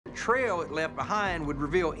trail it left behind would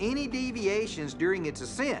reveal any deviations during its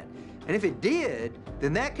ascent. And if it did,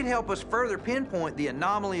 then that could help us further pinpoint the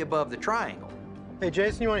anomaly above the triangle. Hey,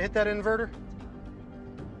 Jason, you want to hit that inverter?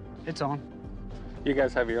 It's on. You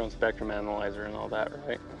guys have your own spectrum analyzer and all that,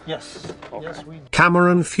 right? Yes. Okay. Yes, we do.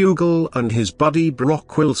 Cameron Fugel and his buddy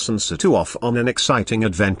Brock Wilson set off on an exciting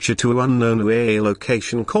adventure to an unknown UA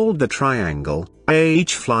location called the Triangle,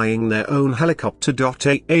 each flying their own helicopter.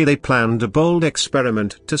 They planned a bold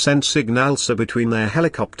experiment to send signals between their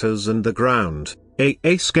helicopters and the ground.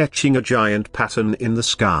 Sketching a giant pattern in the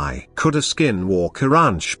sky. Could a Skinwalker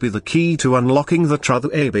ranch be the key to unlocking the truth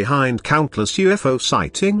behind countless UFO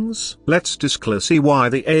sightings? Let's disclose why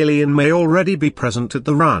the alien may already be present at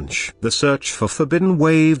the ranch. The search for forbidden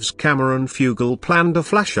waves. Cameron Fugel planned a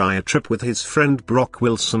flash-eye trip with his friend Brock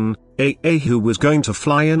Wilson, who was going to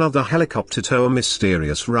fly another helicopter to a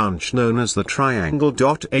mysterious ranch known as the Triangle.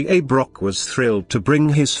 Brock was thrilled to bring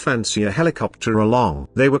his fancier helicopter along.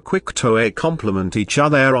 They were quick to compliment each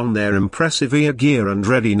other on their impressive gear and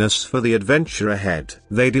readiness for the adventure ahead.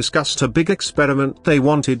 They discussed a big experiment they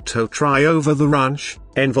wanted to try over the ranch,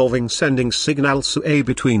 involving sending signals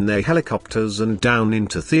between their helicopters and down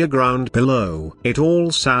into the ground below. It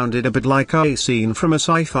all sounded a bit like a scene from a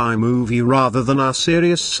sci-fi movie rather than a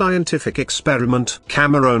serious scientific experiment.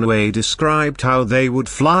 Cameron described how they would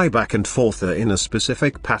fly back and forth in a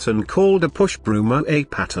specific pattern called a push broom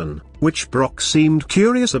pattern, which Brock seemed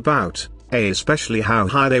curious about, especially how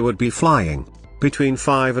high they would be flying. Between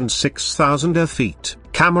 5,000 and 6,000 feet,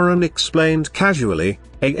 Cameron explained casually,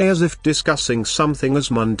 as if discussing something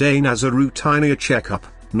as mundane as a routine checkup,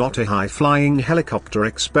 not a high-flying helicopter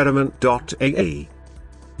experiment. The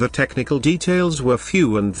technical details were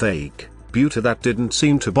few and vague, but that didn't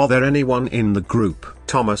seem to bother anyone in the group.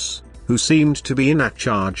 Thomas, who seemed to be in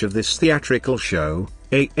charge of this theatrical show,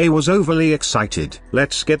 was overly excited.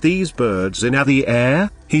 "Let's get these birds in the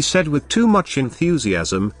air," he said with too much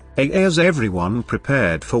enthusiasm, as everyone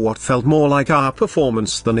prepared for what felt more like a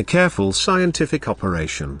performance than a careful scientific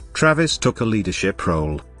operation. Travis took a leadership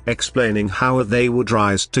role, explaining how they would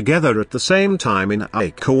rise together at the same time in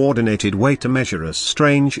a coordinated way to measure a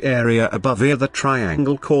strange area above the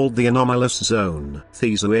triangle called the anomalous zone.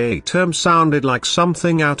 The term sounded like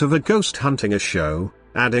something out of a ghost hunting show,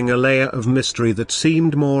 adding a layer of mystery that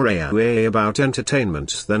seemed more about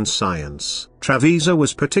entertainment than science. Travis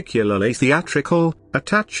was particularly theatrical,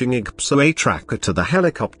 attaching a tracker to the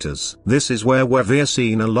helicopters. "This is where we've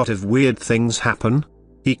seen a lot of weird things happen,"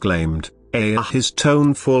 he claimed, his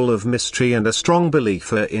tone full of mystery and a strong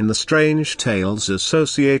belief in the strange tales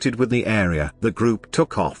associated with the area. The group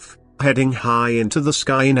took off, heading high into the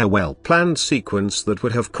sky in a well-planned sequence that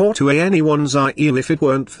would have caught anyone's eye if it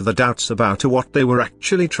weren't for the doubts about what they were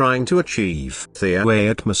actually trying to achieve. The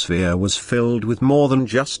atmosphere was filled with more than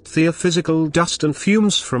just the physical dust and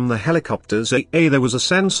fumes from the helicopters. There was a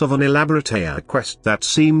sense of an elaborate quest that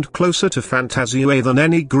seemed closer to fantasy than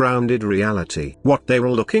any grounded reality. What they were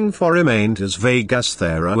looking for remained as vague as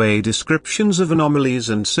their descriptions of anomalies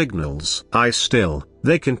and signals.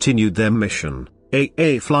 They continued their mission.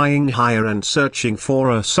 Flying higher and searching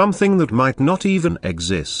for something that might not even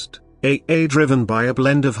exist. Driven by a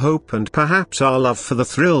blend of hope and perhaps our love for the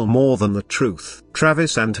thrill more than the truth.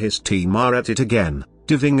 Travis and his team are at it again,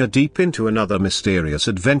 diving deep into another mysterious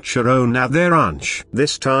adventure at their ranch.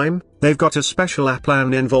 This time, they've got a special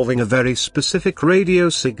plan involving a very specific radio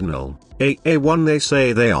signal. One they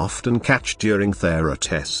say they often catch during their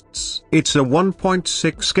tests. It's a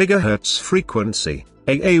 1.6 GHz frequency.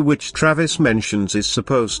 Which Travis mentions is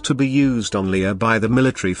supposed to be used only by the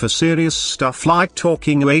military for serious stuff like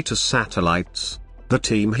talking to satellites. The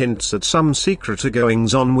team hints at some secret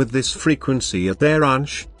goings-on with this frequency at their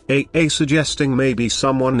ranch, suggesting maybe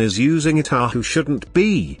someone is using it who shouldn't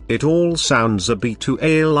be. It all sounds a bit too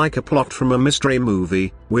like a plot from a mystery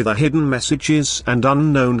movie, with hidden messages and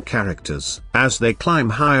unknown characters. As they climb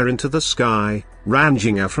higher into the sky,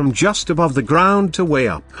 ranging from just above the ground to way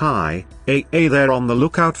up high, they're on the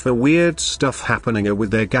lookout for weird stuff happening with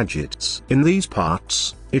their gadgets. In these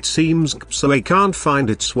parts, it seems they can't find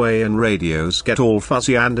its way and radios get all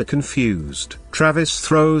fuzzy and confused. Travis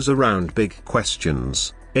throws around big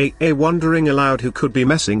questions, wondering aloud who could be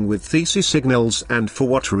messing with these signals and for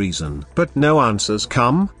what reason. But no answers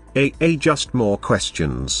come, just more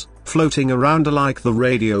questions, floating around like the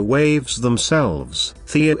radio waves themselves.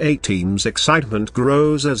 The team's excitement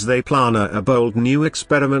grows as they plan a bold new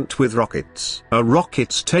experiment with rockets. A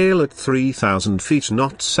rocket's tail at 3,000 feet.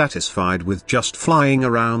 Not satisfied with just flying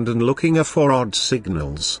around and looking for odd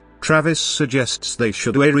signals, Travis suggests they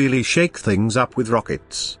should really shake things up with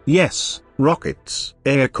rockets. Yes, rockets.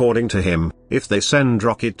 According to him, if they send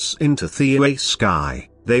rockets into the sky,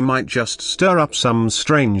 they might just stir up some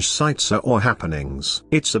strange sights or happenings.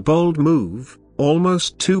 It's a bold move,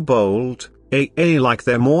 almost too bold, like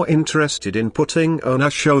they're more interested in putting on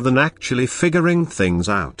a show than actually figuring things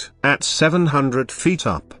out. At 700 feet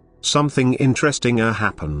up, something interesting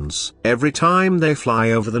happens. Every time they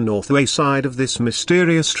fly over the northway side of this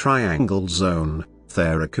mysterious triangle zone,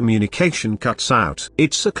 their communication cuts out.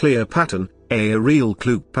 It's a clear pattern, a real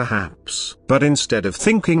clue perhaps. But instead of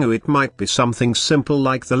thinking it might be something simple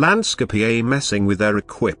like the landscape messing with their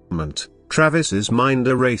equipment, Travis's mind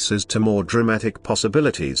races to more dramatic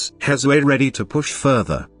possibilities. Has ready to push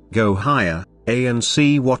further, go higher, and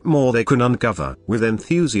see what more they can uncover. With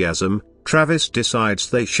enthusiasm, Travis decides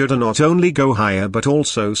they should not only go higher but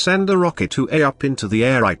also send a rocket to up into the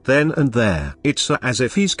air right then and there. It's as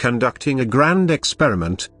if he's conducting a grand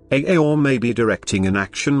experiment, or maybe directing an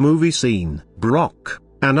action movie scene. Brock,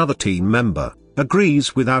 another team member,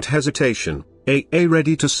 agrees without hesitation,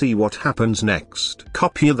 ready to see what happens next.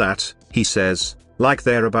 Copy that, he says, like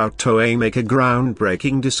they're about to make a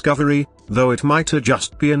groundbreaking discovery, though it might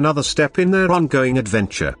just be another step in their ongoing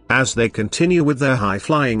adventure. As they continue with their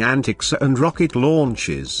high-flying antics and rocket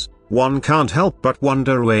launches, one can't help but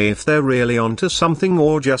wonder if they're really onto something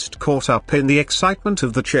or just caught up in the excitement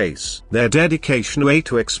of the chase. Their dedication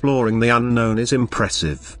to exploring the unknown is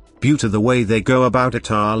impressive, due to the way they go about it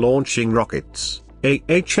launching rockets,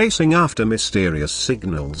 chasing after mysterious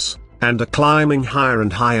signals, and climbing higher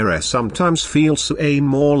and higher. Sometimes feels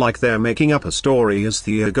more like they're making up a story as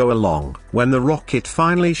they go along. When the rocket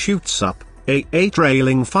finally shoots up,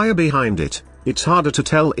 trailing fire behind it, it's harder to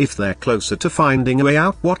tell if they're closer to finding a way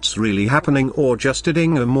out what's really happening or just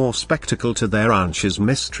adding a more spectacle to their anxious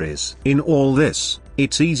mysteries. In all this,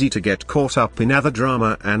 it's easy to get caught up in other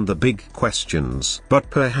drama and the big questions. But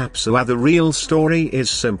perhaps the real story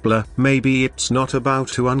is simpler. Maybe it's not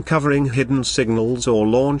about uncovering hidden signals or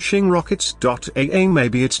launching rockets.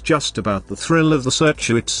 Maybe it's just about the thrill of the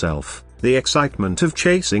search itself, the excitement of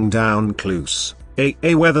chasing down clues.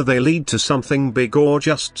 Whether they lead to something big or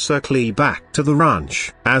just circle back to the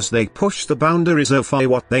ranch. As they push the boundaries of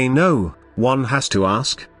what they know, one has to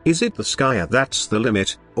ask, is it the sky that's the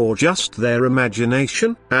limit, or just their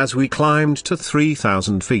imagination? As we climbed to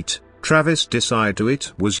 3,000 feet, Travis decided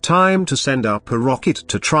it was time to send up a rocket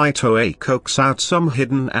to try to coax out some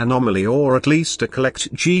hidden anomaly or at least to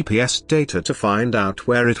collect GPS data to find out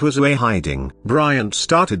where it was hiding. Bryant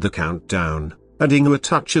started the countdown, adding a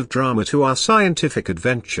touch of drama to our scientific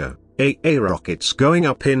adventure. Rockets going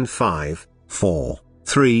up in 5, 4,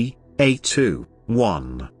 3, 2,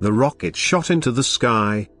 1. The rocket shot into the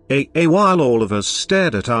sky, while all of us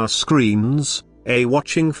stared at our screens,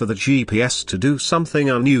 watching for the GPS to do something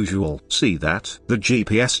unusual. See that? The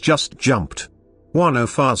GPS just jumped. One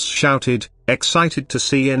of us shouted, excited to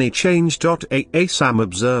see any change. Sam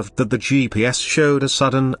observed that the GPS showed a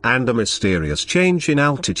sudden and a mysterious change in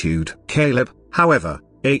altitude. Caleb, however,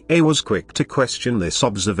 was quick to question this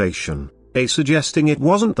observation, suggesting it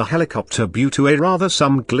wasn't the helicopter due to rather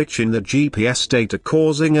some glitch in the GPS data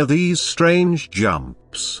causing these strange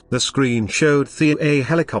jumps. The screen showed the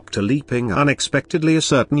helicopter leaping unexpectedly,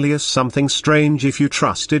 certainly as something strange if you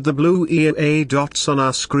trusted the blue dots on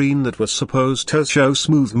our screen that was supposed to show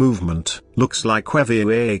smooth movement. Looks like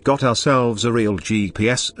we've got ourselves a real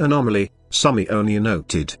GPS anomaly, Sumionia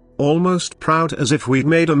noted, almost proud as if we'd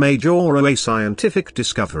made a major scientific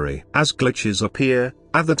discovery. As glitches appear,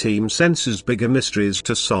 the team senses bigger mysteries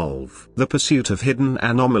to solve. The pursuit of hidden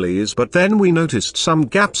anomalies, but then we noticed some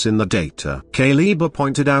gaps in the data. Caleb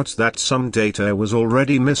pointed out that some data was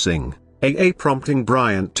already missing, prompting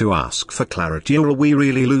Bryant to ask for clarity. Are we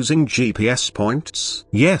really losing GPS points?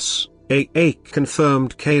 Yes,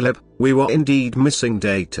 confirmed Caleb, we were indeed missing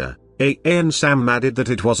data. And Sam added that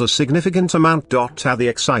it was a significant amount. The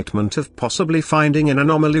excitement of possibly finding an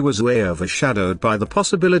anomaly was overshadowed by the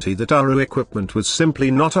possibility that our equipment was simply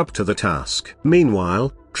not up to the task.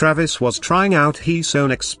 Meanwhile, Travis was trying out his own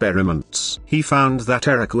experiments. He found that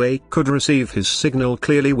Eric could receive his signal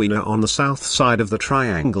clearly on the south side of the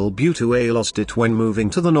triangle, but lost it when moving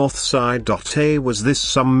to the north side. Was this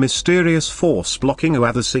some mysterious force blocking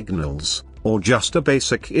other signals, or just a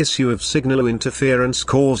basic issue of signal interference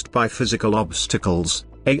caused by physical obstacles,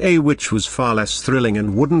 which was far less thrilling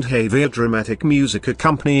and wouldn't have dramatic music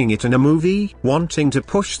accompanying it in a movie? Wanting to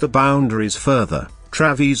push the boundaries further,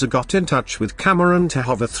 Travis got in touch with Cameron to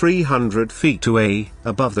hover 300 feet away,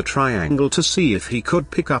 above the triangle to see if he could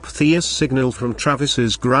pick up Thea's signal from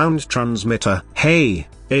Travis's ground transmitter. Hey,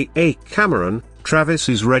 Cameron, Travis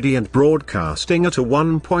is ready and broadcasting at a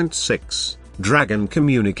 1.6 Dragon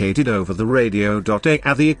communicated over the radio.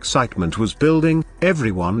 The excitement was building,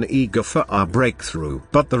 everyone eager for our breakthrough.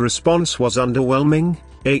 But the response was underwhelming.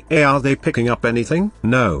 Are they picking up anything?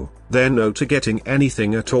 No, they're no to getting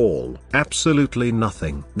anything at all. Absolutely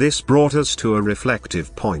nothing. This brought us to a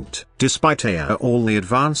reflective point. Despite all the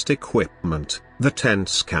advanced equipment, the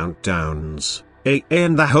tense countdowns,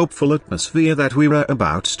 and the hopeful atmosphere that we were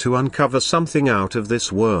about to uncover something out of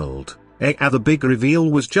this world, the big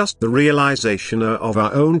reveal was just the realization of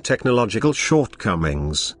our own technological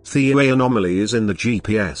shortcomings. The anomalies in the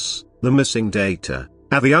GPS, the missing data,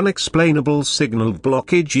 the unexplainable signal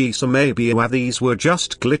blockage. So maybe these were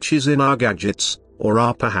just glitches in our gadgets,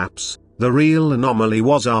 or perhaps the real anomaly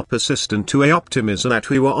was our persistent optimism that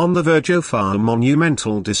we were on the verge of our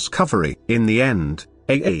monumental discovery. In the end,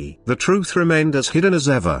 the truth remained as hidden as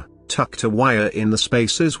ever, tucked away in the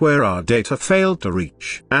spaces where our data failed to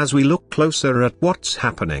reach. As we look closer at what's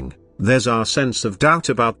happening, there's our sense of doubt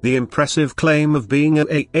about the impressive claim of being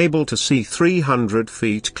able to see 300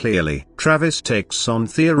 feet clearly. Travis takes on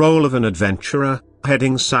the role of an adventurer,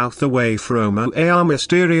 heading south away from our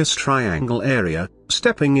mysterious triangle area,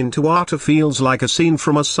 stepping into what feels like a scene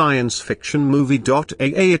from a science fiction movie.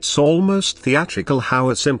 It's almost theatrical how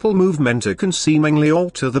a simple movement can seemingly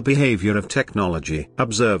alter the behavior of technology.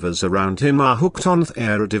 Observers around him are hooked on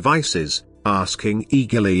their devices, asking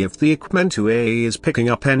eagerly if the equipment is picking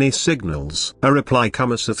up any signals. A reply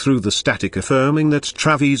comes through the static affirming that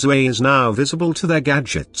Travis is now visible to their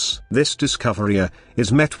gadgets. This discovery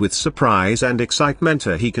is met with surprise and excitement.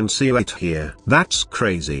 He can see it here. That's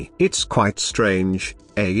crazy. It's quite strange,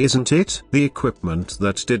 isn't it? The equipment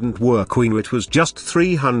that didn't work when it was just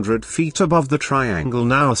 300 feet above the triangle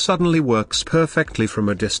now suddenly works perfectly from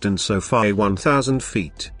a distance of 1,000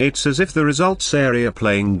 feet. It's as if the results area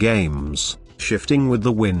playing games, shifting with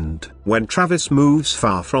the wind. When Travis moves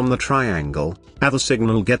far from the triangle, the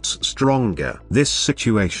signal gets stronger. This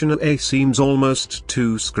situation seems almost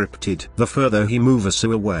too scripted. The further he moves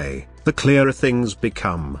away, the clearer things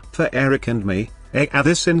become. For Eric and me,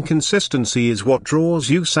 this inconsistency is what draws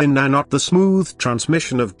you in, not the smooth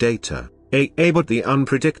transmission of data, but the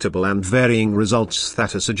unpredictable and varying results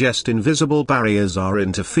that suggest invisible barriers are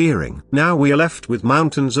interfering. Now we are left with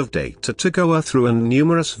mountains of data to go through and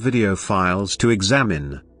numerous video files to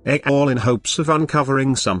examine, all in hopes of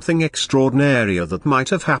uncovering something extraordinary that might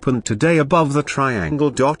have happened today above the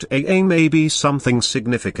triangle. Maybe something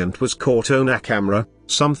significant was caught on a camera,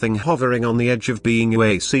 something hovering on the edge of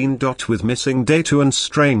being seen. With missing data and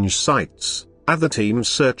strange sights, the team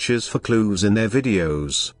searches for clues in their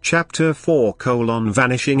videos. Chapter 4: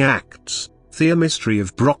 Vanishing Acts. The mystery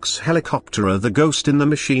of Brock's helicopter, the ghost in the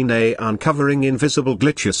machine, uncovering invisible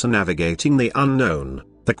glitches and navigating the unknown,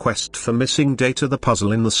 the quest for missing data, the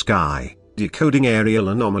puzzle in the sky, decoding aerial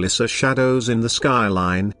anomalies, shadows in the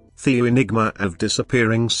skyline, the enigma of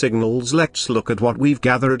disappearing signals. Let's look at what we've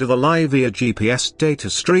gathered of the live GPS data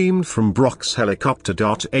streamed from Brock's helicopter.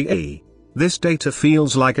 This data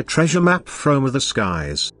feels like a treasure map from the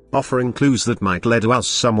skies, offering clues that might lead us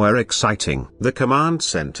somewhere exciting. The command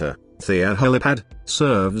center, the helipad,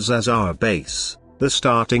 serves as our base, the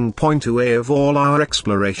starting point of all our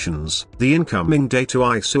explorations. The incoming data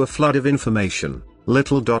is a flood of information,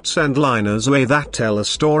 little dots and liners that tell a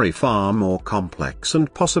story far more complex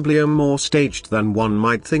and possibly more staged than one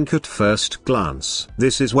might think at first glance.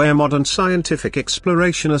 This is where modern scientific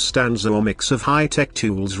exploration stands, a mix of high-tech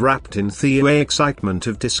tools wrapped in the excitement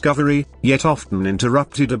of discovery, yet often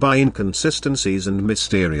interrupted by inconsistencies and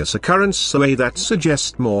mysterious occurrences that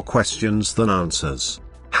suggest more questions than answers.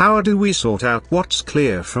 How do we sort out what's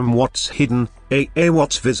clear from what's hidden,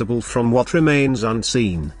 what's visible from what remains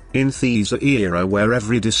unseen, in this era where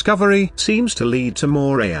every discovery seems to lead to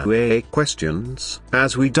more questions?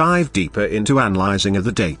 As we dive deeper into analyzing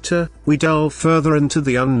the data, we delve further into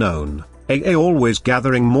the unknown, always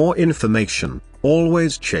gathering more information,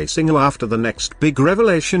 always chasing after the next big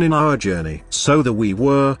revelation in our journey. So there we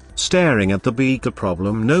were, staring at the big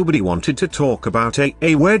problem nobody wanted to talk about.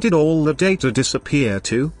 Where did all the data disappear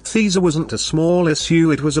to? This wasn't a small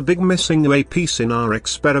issue, it was a big missing piece in our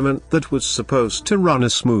experiment that was supposed to run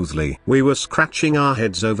smoothly. We were scratching our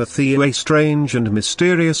heads over the strange and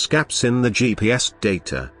mysterious gaps in the GPS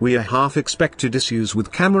data. We half expected issues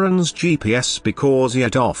with Cameron's GPS because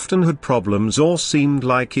it often had problems or seemed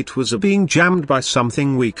like it was being jammed by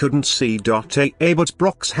something we couldn't see. But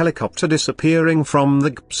Brock's helicopter disappearing from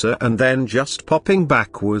the gaps and then just popping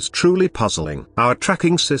back was truly puzzling. Our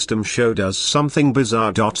tracking system showed us something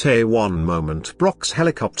bizarre. One moment Brock's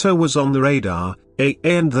helicopter was on the radar,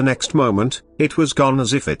 and the next moment, it was gone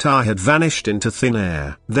as if it had vanished into thin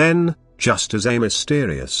air. Then, just as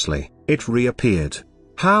mysteriously, it reappeared.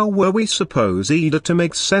 How were we supposed to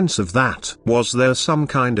make sense of that? Was there some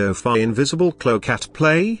kind of invisible cloak at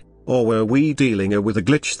play? Or were we dealing with a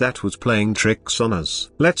glitch that was playing tricks on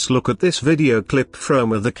us? Let's look at this video clip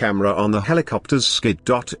from the camera on the helicopter's skid.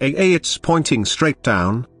 It's pointing straight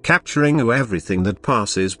down, capturing everything that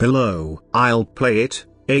passes below. I'll play it,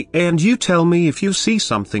 and you tell me if you see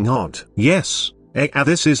something odd. Yes,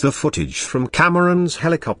 this is the footage from Cameron's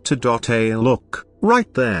helicopter. Look,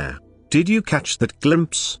 right there. Did you catch that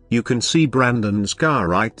glimpse? You can see Brandon's car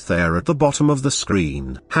right there at the bottom of the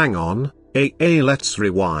screen. Hang on. Let's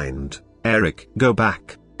rewind. Eric, go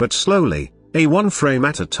back, but slowly, one frame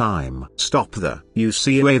at a time. Stop there. You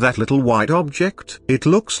see that little white object? It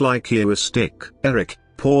looks like a stick. Eric,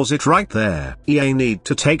 pause it right there. I need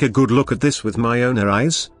to take a good look at this with my own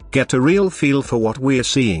eyes, get a real feel for what we're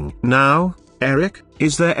seeing. Now, Eric,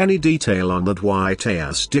 is there any detail on that white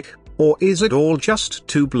stick? Or is it all just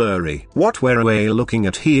too blurry? What we're looking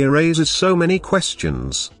at here raises so many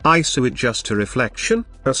questions. Is it just a reflection,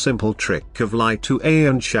 a simple trick of light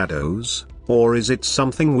and shadows? Or is it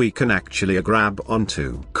something we can actually grab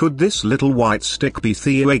onto? Could this little white stick be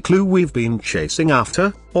a clue we've been chasing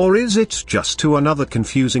after? Or is it just another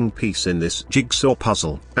confusing piece in this jigsaw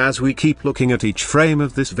puzzle? As we keep looking at each frame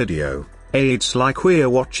of this video, it's like we're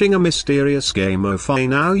watching a mysterious game of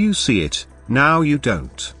now you see it, now you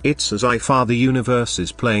don't. It's as if the universe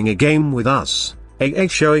is playing a game with us,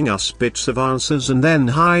 showing us bits of answers and then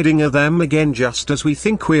hiding them again just as we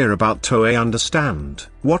think we're about to understand.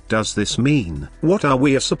 What does this mean? What are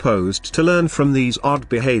we supposed to learn from these odd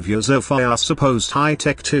behaviors of our supposed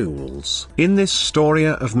high-tech tools? In this story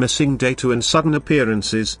of missing data and sudden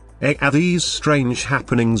appearances, these strange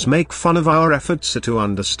happenings make fun of our efforts to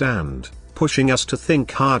understand, pushing us to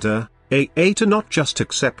think harder, to not just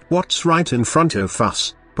accept what's right in front of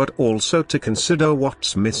us, but also to consider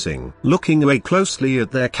what's missing. Looking closely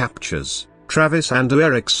at their captures, Travis and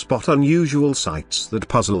Eric spot unusual sights that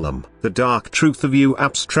puzzle them. The dark truth of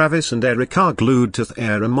UAPs. Travis and Eric are glued to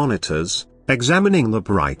their monitors, examining the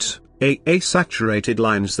bright, saturated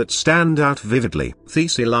lines that stand out vividly.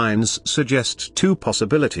 These lines suggest two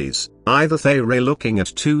possibilities: either they're looking at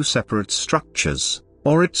two separate structures,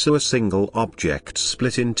 or it's a single object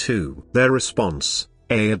split in two. Their response,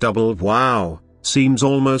 a double wow, seems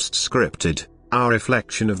almost scripted, a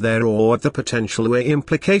reflection of their awe at the potential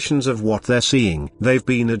implications of what they're seeing. They've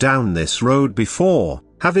been down this road before,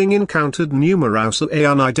 having encountered numerous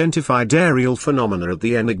unidentified aerial phenomena at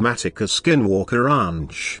the enigmatic Skinwalker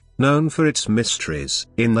Ranch, known for its mysteries.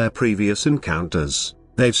 In their previous encounters,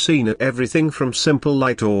 they've seen everything from simple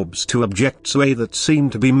light orbs to objects that seem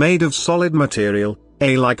to be made of solid material,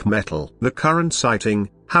 like metal. The current sighting,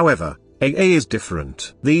 however, is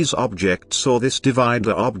different. These objects or this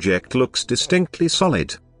divider object looks distinctly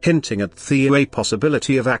solid, hinting at the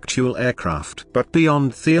possibility of actual aircraft. But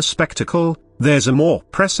beyond the spectacle, there's a more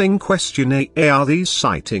pressing question: are these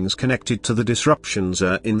sightings connected to the disruptions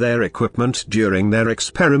in their equipment during their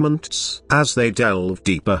experiments? As they delve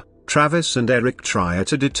deeper, Travis and Eric try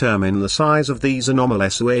to determine the size of these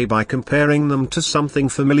anomalies by comparing them to something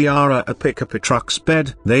familiar: a pickup truck's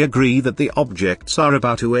bed. They agree that the objects are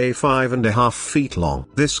about 5.5 feet long.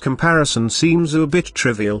 This comparison seems a bit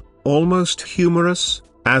trivial, almost humorous,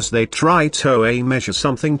 as they try to measure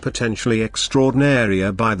something potentially extraordinary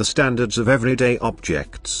by the standards of everyday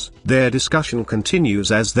objects. Their discussion continues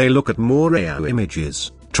as they look at more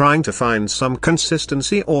images, trying to find some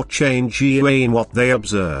consistency or change in what they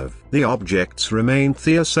observe. The objects remain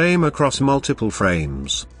the same across multiple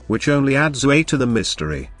frames, which only adds to the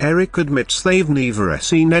mystery. Eric admits they've never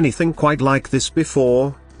seen anything quite like this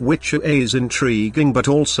before, which is intriguing but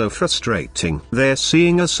also frustrating. They're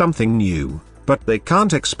seeing something new, but they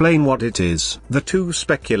can't explain what it is. The two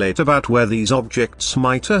speculate about where these objects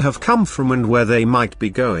might have come from and where they might be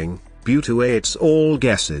going. Due to it's all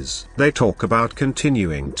guesses. They talk about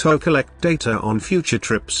continuing to collect data on future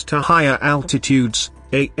trips to higher altitudes,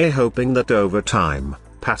 hoping that over time,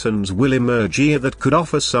 patterns will emerge that could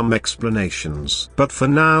offer some explanations. But for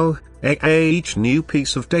now, each new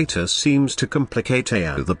piece of data seems to complicate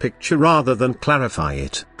the picture rather than clarify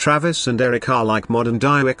it. Travis and Eric are like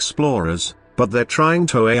modern-day explorers, but they're trying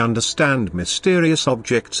to understand mysterious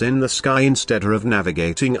objects in the sky instead of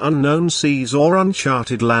navigating unknown seas or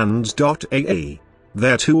uncharted lands.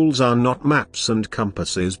 Their tools are not maps and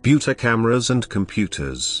compasses but cameras and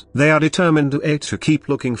computers. They are determined to keep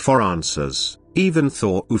looking for answers, even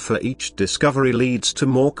though for each discovery leads to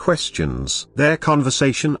more questions. Their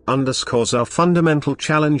conversation underscores a fundamental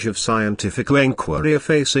challenge of scientific inquiry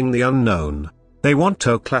facing the unknown. They want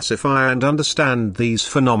to classify and understand these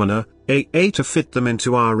phenomena, to fit them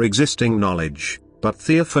into our existing knowledge. But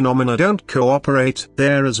the phenomena don't cooperate.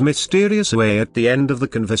 They're as mysterious away at the end of the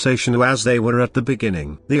conversation as they were at the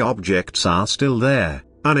beginning. The objects are still there,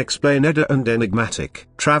 unexplained and enigmatic.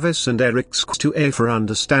 Travis and Eric's quest for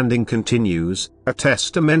understanding continues, a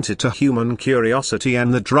testament to human curiosity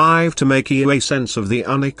and the drive to make a sense of the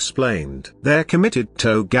unexplained. They're committed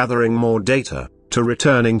to gathering more data, to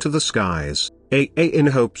returning to the skies, in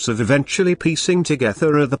hopes of eventually piecing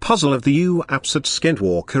together the puzzle of the UAPs at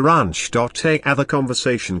Skinwalker Ranch. The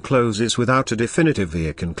conversation closes without a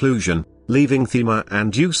definitive conclusion, leaving Thema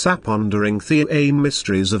and USAP pondering the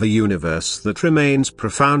mysteries of a universe that remains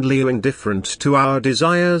profoundly indifferent to our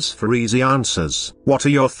desires for easy answers. What are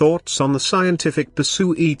your thoughts on the scientific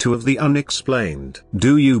pursuit of the unexplained?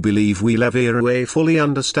 Do you believe we'll ever fully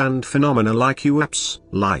understand phenomena like UAPs?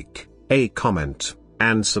 Like, comment,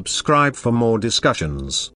 and subscribe for more discussions.